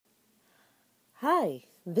Hi,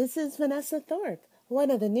 this is Vanessa Thorpe, one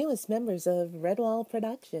of the newest members of Redwall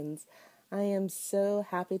Productions. I am so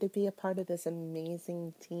happy to be a part of this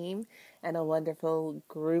amazing team and a wonderful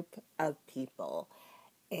group of people.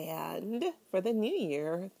 And for the new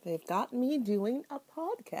year, they've got me doing a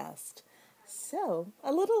podcast. So,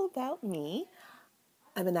 a little about me.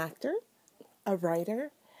 I'm an actor, a writer,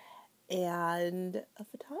 and a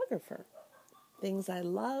photographer. Things I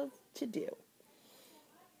love to do.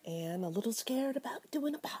 And a little scared about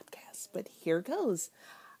doing a podcast, but here goes.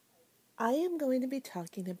 I am going to be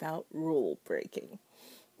talking about rule breaking.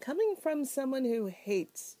 Coming from someone who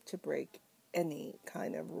hates to break any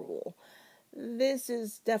kind of rule, this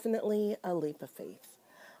is definitely a leap of faith.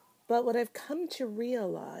 But what I've come to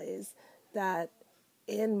realize that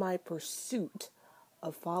in my pursuit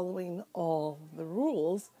of following all the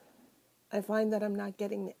rules, I find that I'm not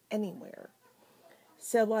getting anywhere.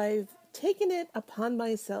 So I've taken it upon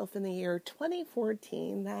myself in the year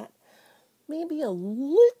 2014 that maybe a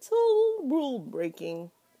little rule breaking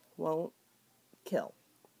won't kill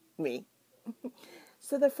me.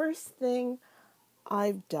 So the first thing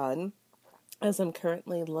I've done, as I'm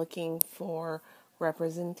currently looking for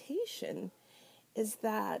representation, is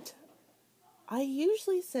that I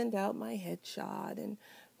usually send out my headshot and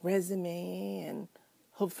resume and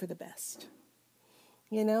hope for the best.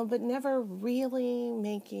 But never really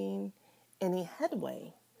making any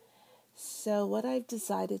headway. So what I've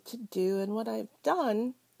decided to do and what I've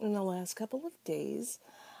done in the last couple of days,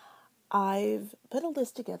 I've put a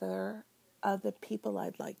list together of the people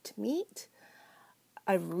I'd like to meet.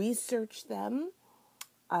 I've researched them.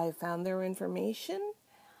 I found their information.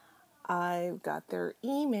 I've got their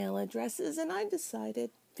email addresses, and I decided,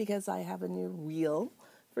 because I have a new reel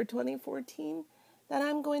for 2014, that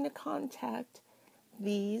I'm going to contact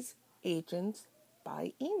these agents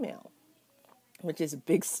by email, which is a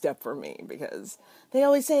big step for me because they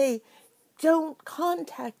always say, don't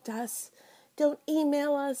contact us, don't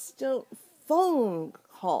email us, don't phone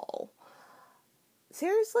call.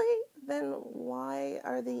 Seriously? Then why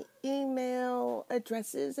are the email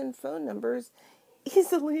addresses and phone numbers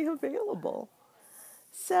easily available?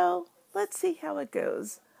 So let's see how it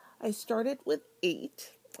goes. I started with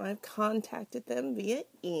 8. I've contacted them via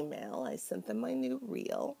email. I sent them my new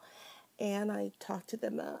reel, and I talked to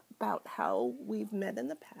them about how we've met in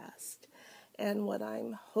the past and what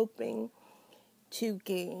I'm hoping to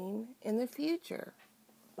gain in the future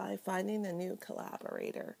by finding a new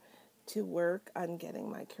collaborator to work on getting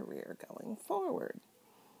my career going forward.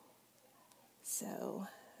 So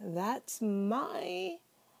that's my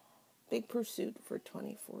big pursuit for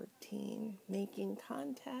 2014, making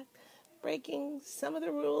contact, breaking some of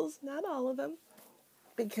the rules, not all of them,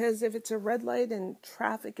 because if it's a red light and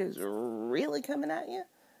traffic is really coming at you,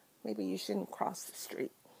 maybe you shouldn't cross the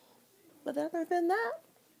street. But other than that,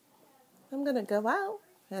 I'm going to go out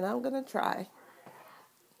and I'm going to try.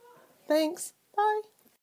 Thanks. Bye.